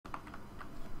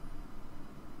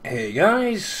Hey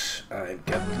guys, I'm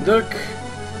Captain Duck,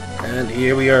 and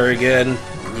here we are again.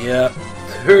 Yeah,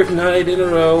 third night in a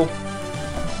row.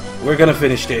 We're gonna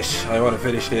finish this. I wanna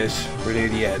finish this. We're near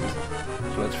the end.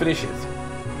 So let's finish it.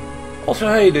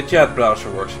 Also, hey, the chat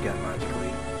browser works again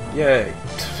magically. Yay.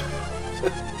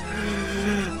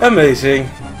 Amazing.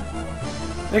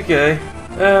 Okay.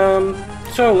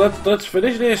 So let's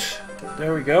finish this.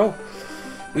 There we go.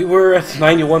 We were at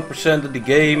 91% of the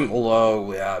game,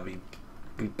 although yeah, we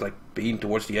like being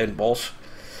towards the end boss.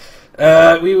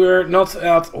 We were not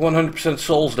at 100%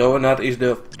 souls though, and that is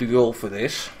the goal for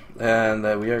this. And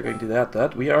we are going to add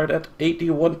that. We are at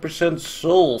 81%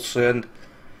 souls, and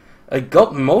I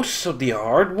got most of the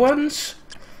hard ones,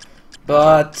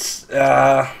 but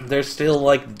there's still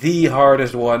like the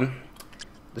hardest one,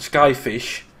 the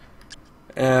skyfish,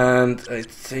 and I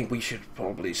think we should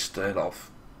probably start off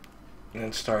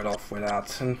with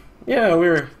that. And yeah,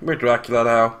 we're Dracula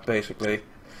now, basically.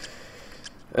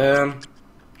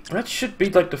 That should be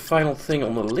like the final thing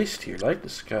on the list here, like the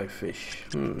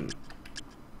skyfish.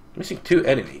 Missing 2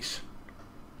 enemies.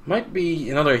 Might be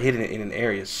another hidden in an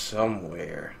area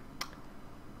somewhere.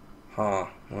 Huh,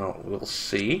 well, we'll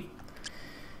see.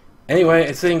 Anyway,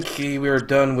 I think we're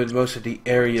done with most of the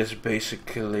areas,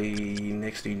 basically,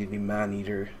 next to the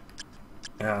man-eater.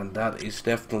 And that is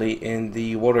definitely in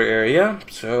the water area,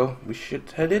 so we should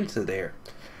head into there.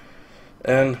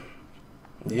 And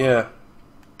yeah,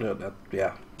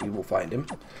 we will find him.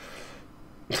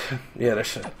 Yeah,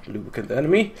 there's a lubricant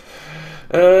enemy.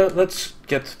 Let's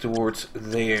get towards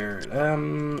there.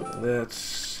 Let's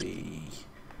see.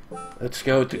 Let's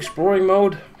go to exploring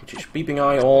mode, which is peeping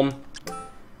eye on.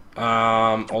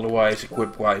 Otherwise,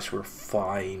 equip-wise, we're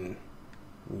fine.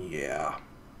 Yeah.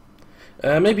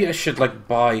 Maybe I should like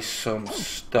buy some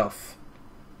stuff,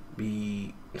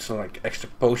 some like extra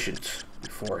potions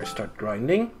before I start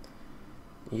grinding.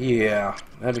 Yeah,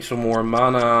 having some more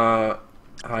mana,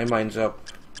 high mines up,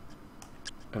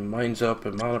 and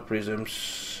mana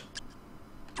prisms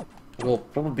will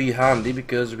probably be handy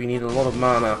because we need a lot of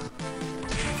mana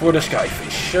for the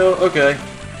skyfish. So okay,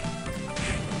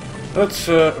 let's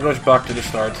rush back to the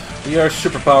start. We are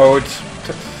super powered.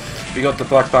 We got the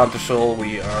Black Panther soul.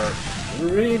 We are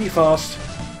really fast.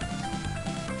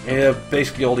 Yeah,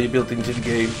 basically all the abilities in the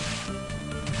game.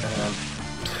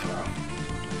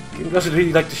 Game doesn't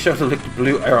really like to show the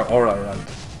blue aura around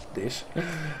this.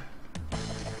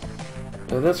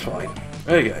 So that's fine.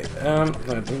 Okay,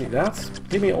 gonna do that.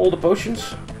 Give me all the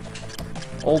potions,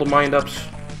 all the mind ups,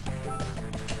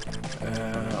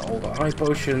 all the high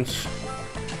potions,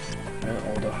 and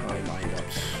all the high mind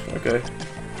ups. Okay,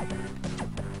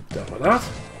 done with that.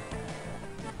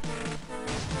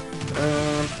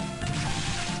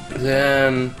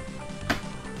 Then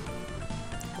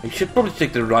we should probably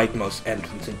take the rightmost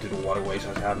entrance into the waterways,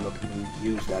 as I have not even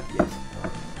used that yet.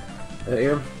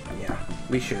 Here? Yeah,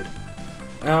 we should.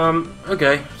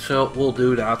 Okay, so we'll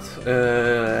do that.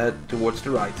 Head towards the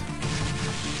right.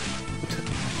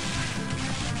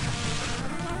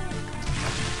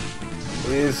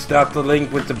 Is that the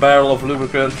link with the barrel of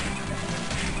lubricant?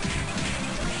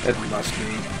 It must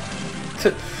be.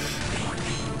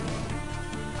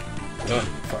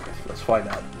 Fuck it, let's find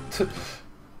out.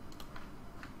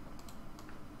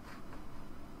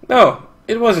 No,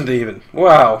 it wasn't even.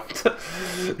 Wow.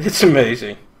 It's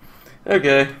amazing.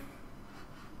 Okay.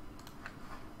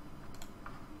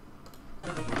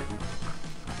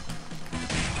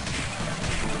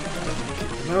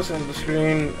 Mouse on the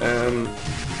screen. Yeah,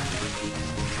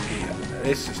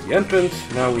 this is the entrance.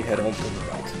 Now we head on to the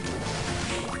right.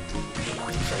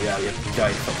 So yeah, we have the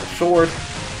giant fucking sword.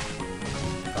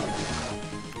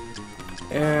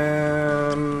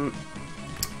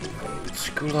 Let's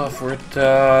cool off for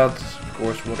that. Of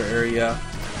course, water area.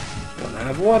 Don't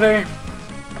have water.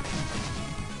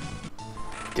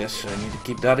 Guess I need to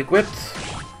keep that equipped.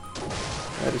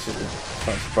 This is the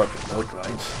fast part of boat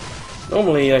rides.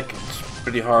 Normally, it's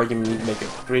pretty hard. You need to make a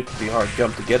pretty hard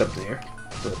jump to get up there,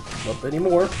 but not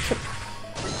anymore.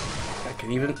 I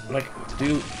can even like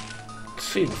do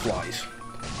ceiling flies.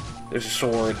 There's a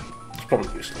sword. It's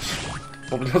probably useless.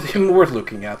 Probably not even worth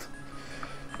looking at.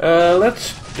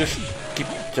 Let's just keep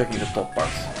checking the top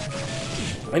part.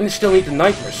 I still need the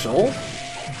Nightmare Soul.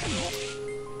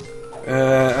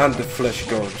 And the Flesh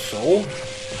Golem Soul.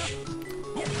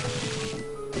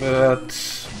 But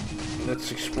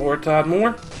let's explore that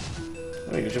more.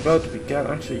 Oh, you're about to be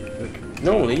actually like,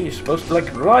 normally you're supposed to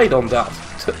like ride on that.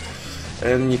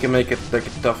 And you can make it like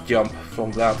a tough jump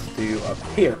from that to up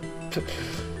here.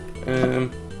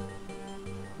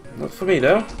 Not for me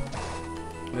though.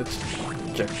 Let's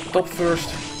check the top first.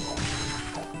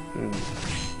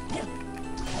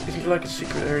 Isn't there like a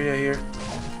secret area here?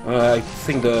 I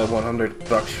think the 100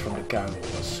 bucks from the candle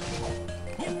was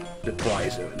the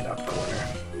prize in that corner.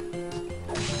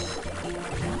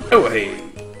 Oh, hey!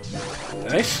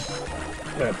 Nice.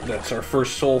 That's our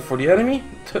first soul for the enemy.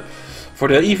 For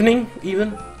the evening,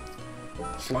 even.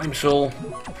 Slime soul.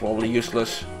 Probably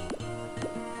useless.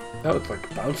 Oh, it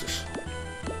like bounces.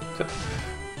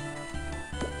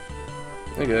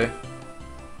 Okay.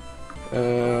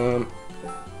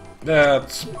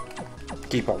 Let's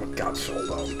keep on with God soul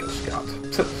though, because God.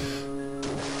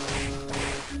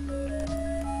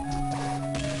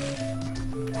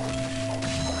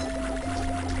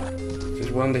 This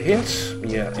is one of the hints.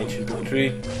 Yeah, ancient book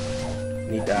tree.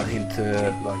 Need that hint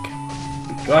to like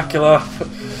Dracula,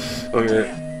 or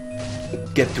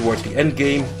get towards the end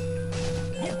game.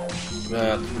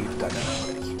 But we've done that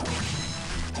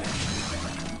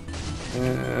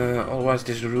already. Otherwise,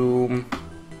 this room.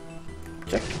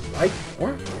 Check right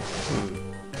more.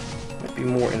 Might be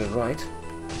more in the right.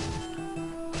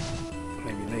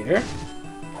 Maybe later.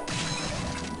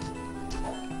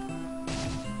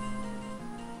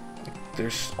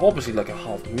 There's obviously like a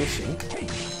half missing.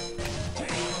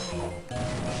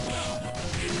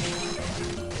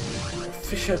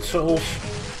 Fish head souls.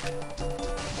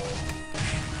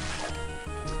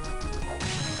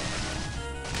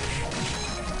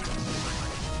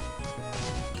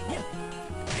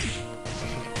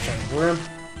 Giant worm.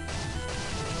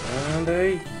 And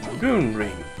a rune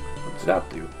ring. What does that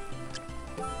do?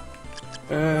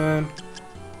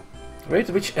 Rate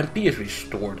at which MP is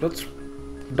restored. That's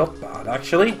not bad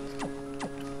actually.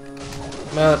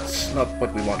 But that's not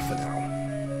what we want for now.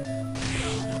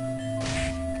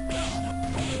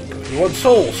 We want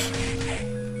souls.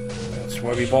 That's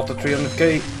why we bought the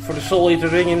 300k for the soul eater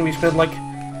ring, and we spent like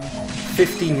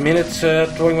 15 minutes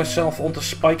throwing myself onto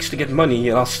spikes to get money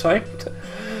last time.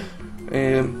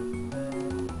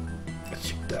 Let's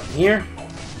check down here.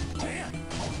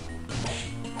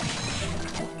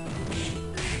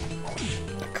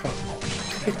 Come on.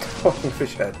 Talking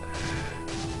fish head.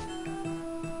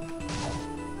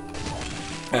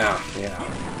 Ah, yeah.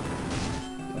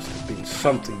 Must have been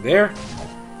something there.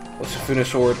 What's a Funa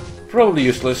sword? Probably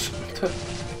useless.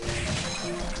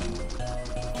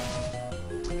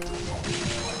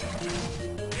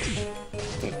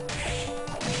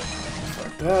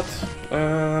 Like that.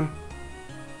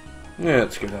 Yeah,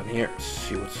 let's go down here.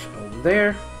 See what's over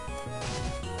there.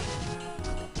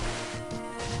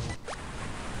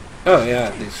 Oh yeah,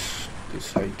 this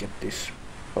is how you get this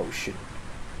potion.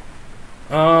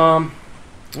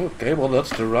 Okay, well that's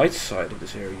the right side of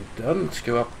this area done. Let's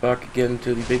go up back again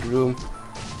to the big room.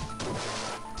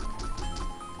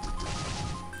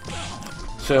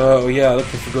 So yeah,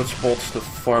 looking for good spots to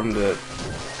farm the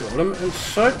golem and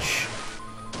such.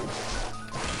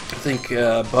 I think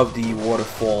above the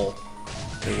waterfall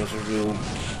there was a room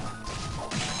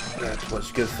that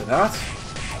was good for that.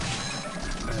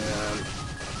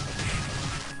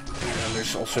 And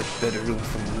there's also a better room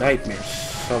for nightmares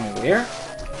somewhere.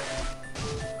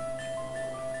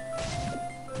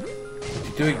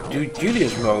 Do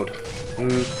Julius mode?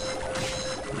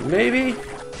 Maybe?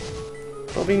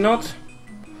 Probably not.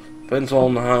 Depends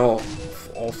on how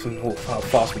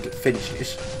fast we can finish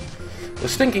this. I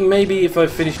was thinking maybe if I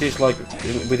finish this like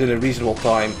within a reasonable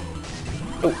time.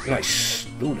 Oh, nice.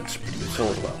 Ooh, that's pretty good soul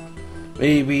as well.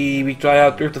 Maybe we try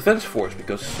out Earth Defense Force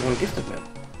because someone gifted me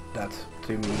that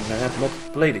to me and I have not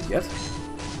played it yet.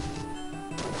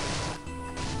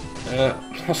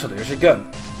 Also, there's a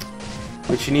gun.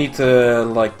 Which you need to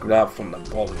like grab from the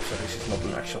bottom, so this is not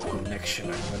an actual connection,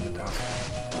 I remember that.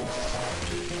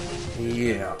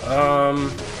 Yeah,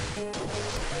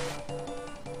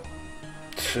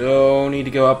 so need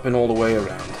to go up and all the way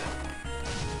around.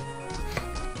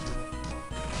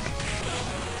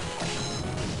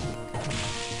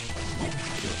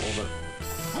 Kill all the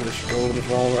foolish golems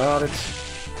while we're at it.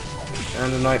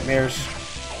 And the nightmares.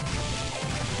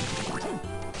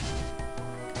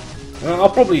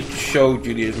 I'll probably show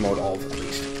Julius mode off at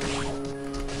least.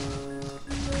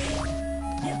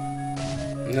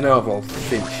 I don't know if I'll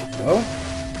finish it though.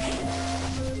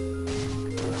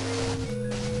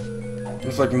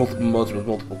 There's like multiple modes with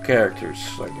multiple characters.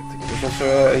 Like I think there's also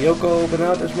a Yoko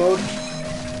Bananas mode.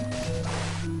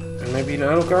 And maybe an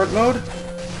Alucard mode.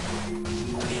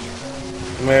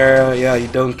 Where, yeah, you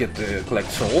don't get to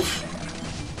collect souls.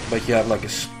 But you have like a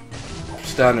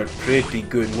standard pretty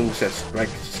good moveset right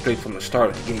straight from the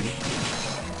start of the game.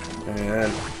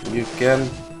 And you can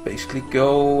basically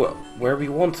go where we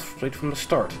want straight from the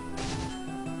start.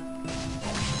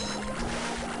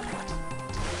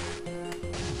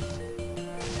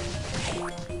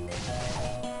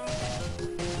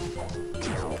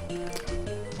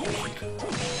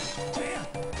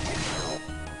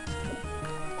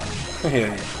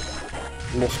 Yeah.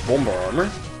 Lost bomber armor.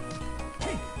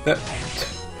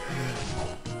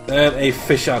 And a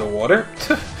fish out of water.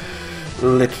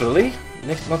 Literally.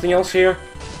 Next, nothing else here.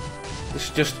 This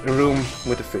is just a room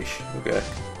with a fish. Okay.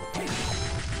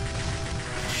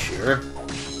 Sure.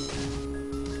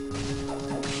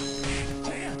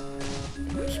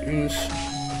 Spoons.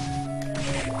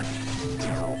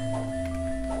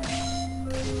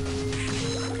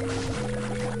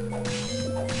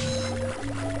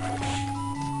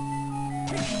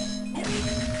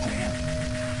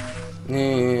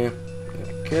 Yeah.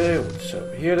 Okay, what's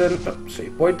up here then? Oh,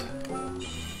 save point.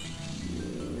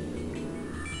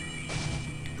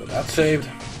 Got that saved.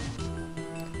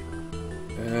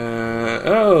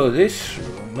 Oh, this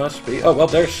room must be... Oh, well,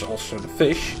 there's also the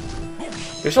fish.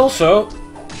 There's also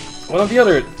one of the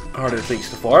other harder things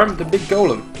to farm, the big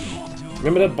golem.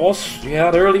 Remember that boss you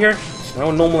had earlier? It's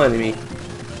now a normal enemy.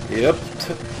 Yep.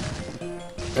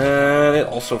 And it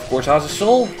also, of course, has a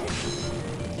soul,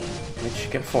 which you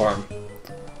can farm.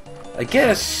 I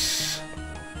guess,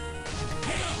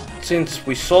 since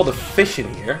we saw the fish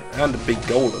in here, and the big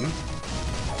golem,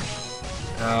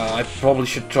 I probably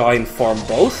should try and farm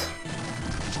both.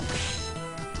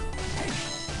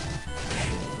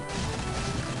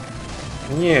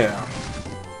 Yeah.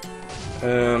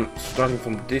 Starting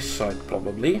from this side,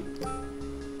 probably.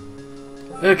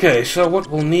 Okay, so what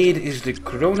we'll need is the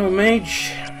Chrono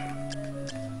Mage.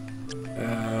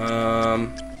 I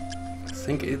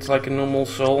think it's like a normal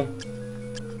soul.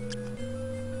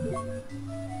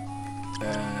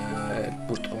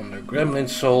 Put on the Gremlin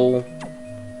Soul.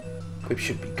 Equip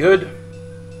should be good.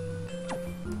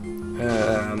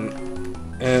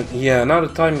 And yeah, now the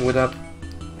timing without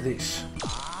this.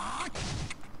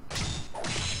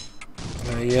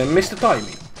 I missed the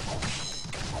timing.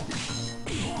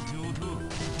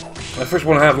 I first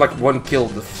want to have like one kill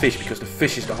of the fish, because the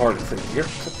fish is the harder thing here.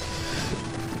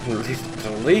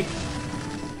 Literally.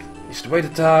 Just wait a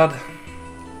tad.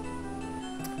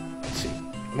 Let's see.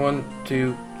 1,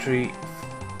 2, 3,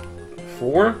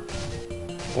 4.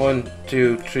 1,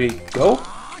 2, 3, go.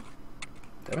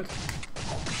 Damn it.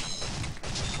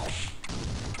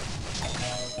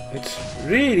 It's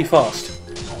really fast.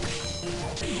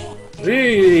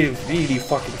 Really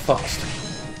fucking fast.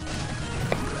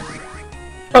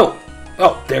 Oh!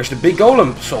 Oh, there's the big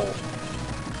golem soul.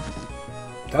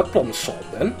 That problem's solved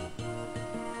then.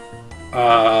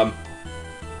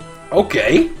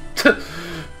 Okay.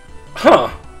 Huh.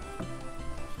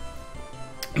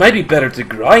 Might be better to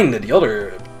grind at the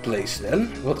other place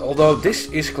then. But although this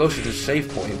is closer to the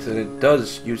save point and it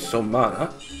does use some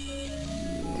mana.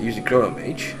 Using Chrono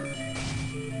Mage.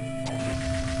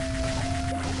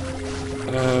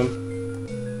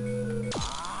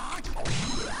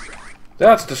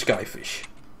 That's the skyfish.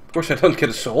 Of course I don't get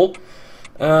a soul.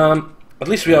 At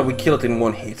least we kill it in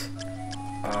one hit.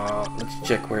 Let's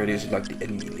check where it is in like the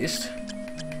enemy list.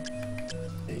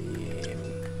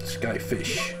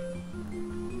 Skyfish.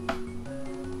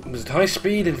 Is it high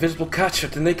speed, invisible catch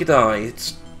at the naked eye?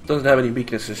 It doesn't have any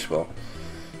weaknesses. Well,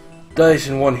 dies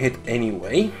in one hit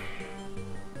anyway.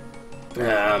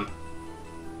 We're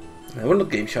not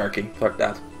game sharking. Fuck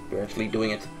that. We're actually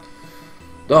doing it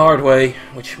the hard way,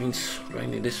 which means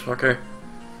grinding this fucker.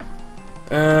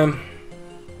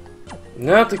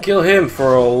 Not to kill him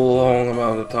for a long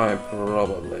amount of time,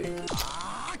 probably.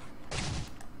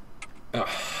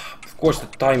 Of course, the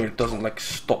timer doesn't like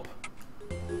stop.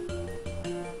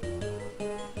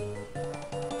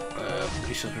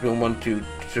 Please room 1, 2,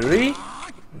 3.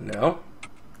 No.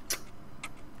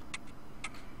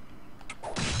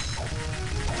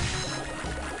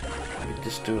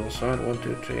 This two on side, 1,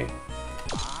 2, 3.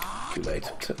 Too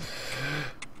late.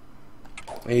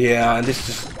 Yeah, and this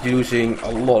is using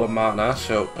a lot of mana,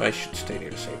 so I should stay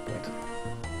near the same point.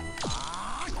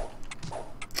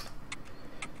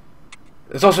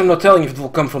 It's also not telling if it will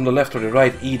come from the left or the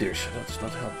right either, so that's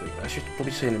not helping. I should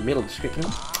probably say in the middle description.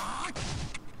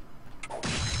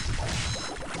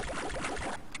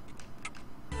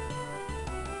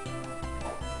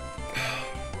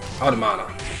 Out of mana.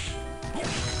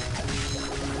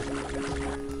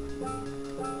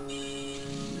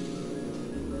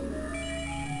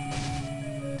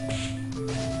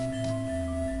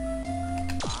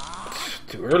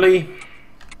 Too early.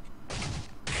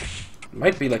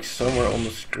 Might be like somewhere on the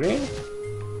screen.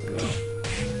 No.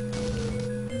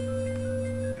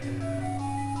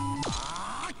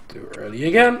 Too early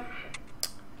again.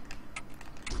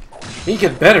 We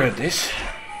get better at this.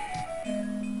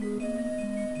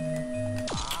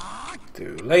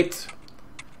 Too late.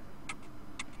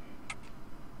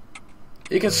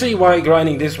 You can see why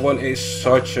grinding this one is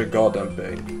such a goddamn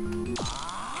pain.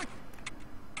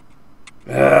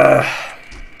 Yeah,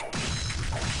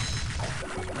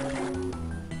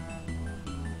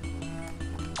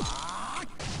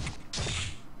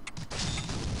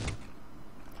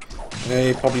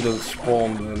 he probably doesn't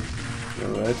spawn then.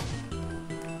 You're right.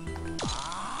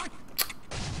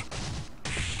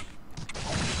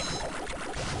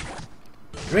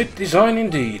 Great design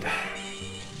indeed.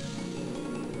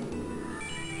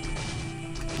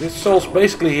 This soul's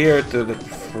basically here to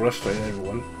frustrate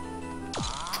everyone.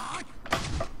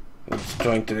 It's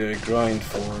trying to grind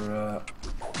for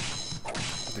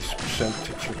this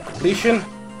percentage of completion.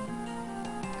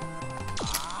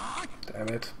 Damn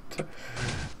it.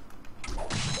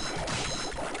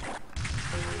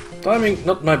 Timing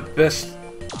not my best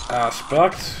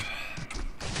aspect.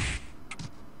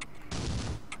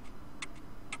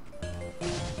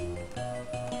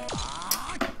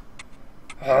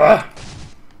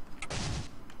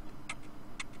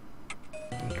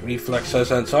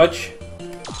 Reflexes and such.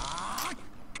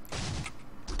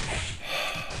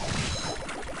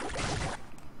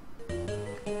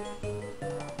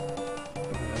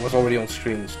 I was already on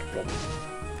screen, that's the problem.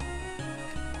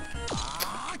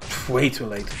 Way too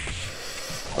late.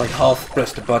 Like half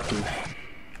pressed the button.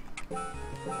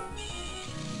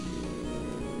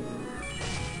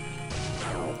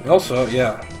 Also,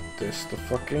 yeah, this the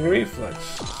fucking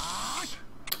reflex.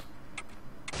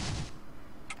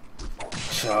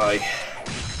 Sigh.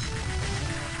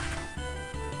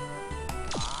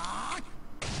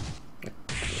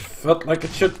 Felt like it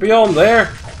should be on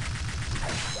there.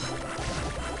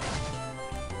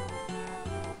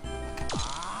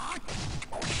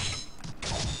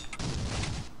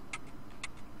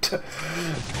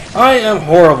 I am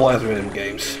horrible at rhythm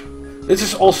games. This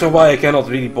is also why I cannot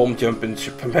really bomb jump in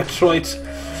Super Metroid.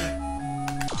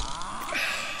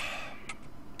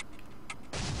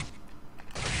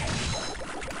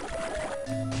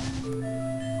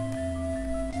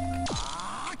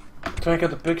 Try and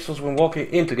get the pixels when walking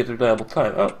in to get a reliable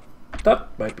time. Oh, that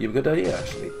might be a good idea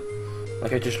actually.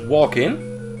 Like I just walk in,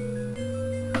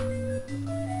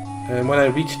 and when I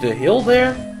reach the hill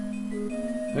there,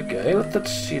 okay,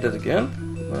 let's see that again.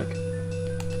 Like,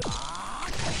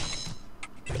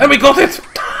 and we got it!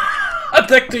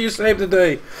 Attack till you save the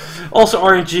day. Also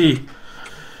RNG.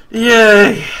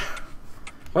 Yay!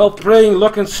 While praying,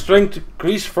 luck and strength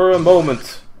increase for a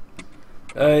moment.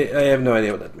 I have no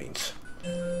idea what that means.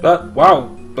 But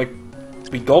wow, like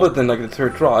we got it in like the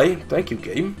third try. Thank you,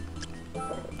 game.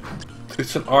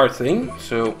 It's an R thing,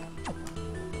 so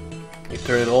you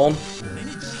turn it on.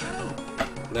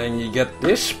 Then you get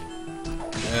this,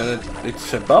 and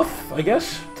it's a buff, I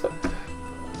guess.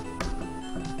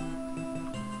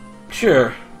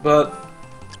 Sure, but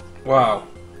wow.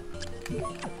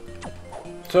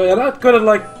 So yeah, that could have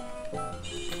like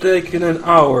taken an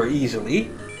hour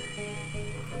easily.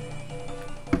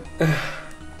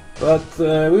 But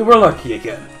we were lucky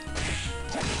again.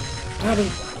 Had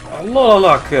a lot of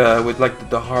luck with like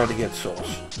the hard to get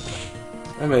souls.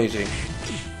 Amazing.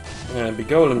 And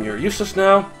Begolem, you're useless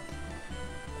now.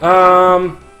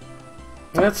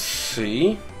 Let's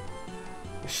see.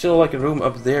 There's still like a room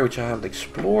up there which I haven't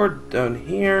explored. Down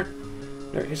here,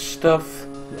 there is stuff.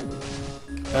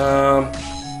 I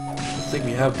think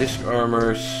we have disc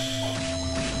armors.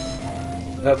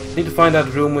 Need to find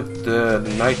that room with the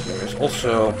nightmares.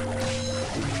 Also,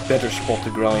 better spot to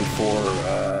grind for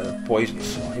poison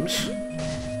slimes.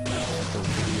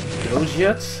 Don't do those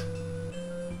yet.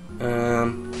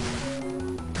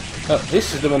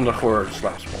 This is the one for the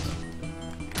slime spot.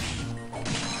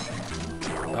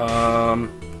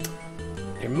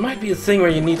 There might be a thing where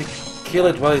you need to kill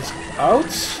it while it's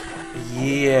out.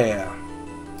 Yeah.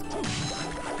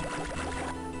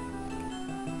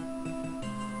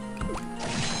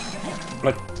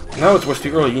 Like, now it was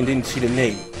too early and didn't see the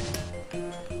name.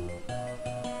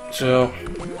 So...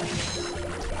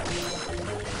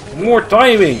 more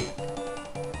timing!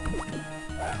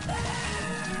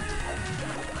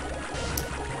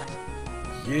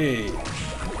 Yay!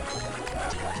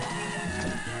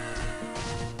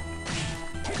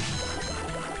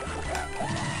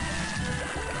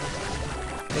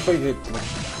 If I did,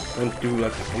 don't do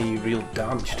like any real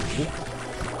damage to me.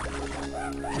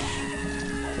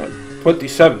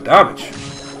 27 damage.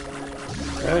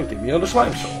 And give me another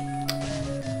slime soul.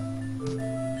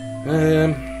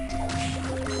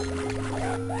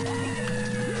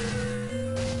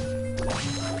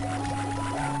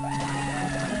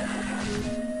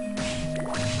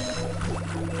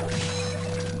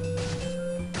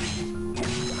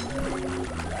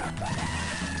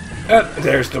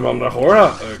 There's the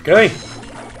Mandragora. Okay.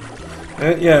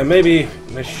 Yeah, maybe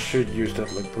I should use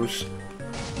that like Bruce.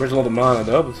 There's a lot of mana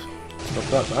though, but Not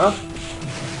that bad.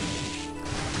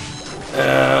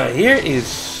 Here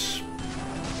is,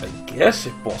 I guess, a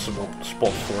possible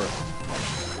spot for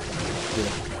the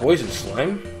poison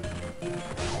slime.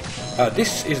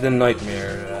 This is the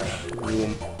nightmare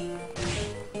room.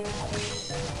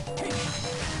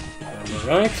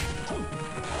 Alright.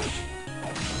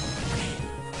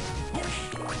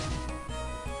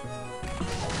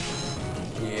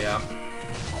 Yeah.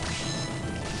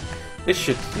 This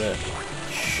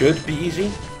should be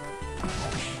easy.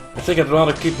 I think I'd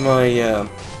rather keep my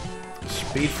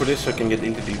speed for this so I can get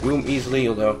into the room easily,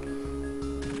 although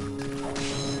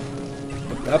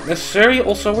not necessary.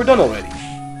 Also, we're done already.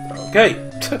 Okay.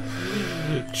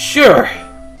 Sure.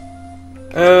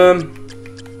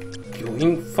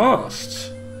 Going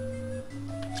fast.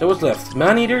 So what's left?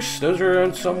 Man-eaters? Those are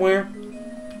around somewhere.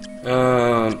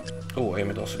 Oh, I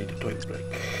might also need a toilet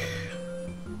break.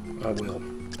 I will.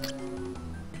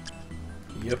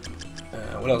 Yep.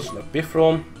 What else? Left?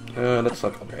 Bifron. That's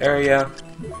like other area.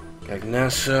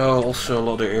 Gagnaso, also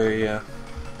another area.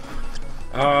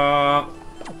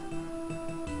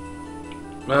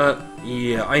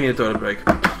 Yeah, I need a toilet break.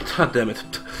 God damn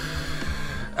it.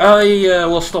 I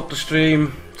will stop the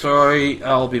stream. Sorry,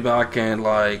 I'll be back in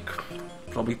like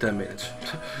probably 10 minutes.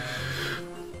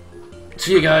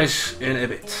 See you guys in a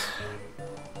bit.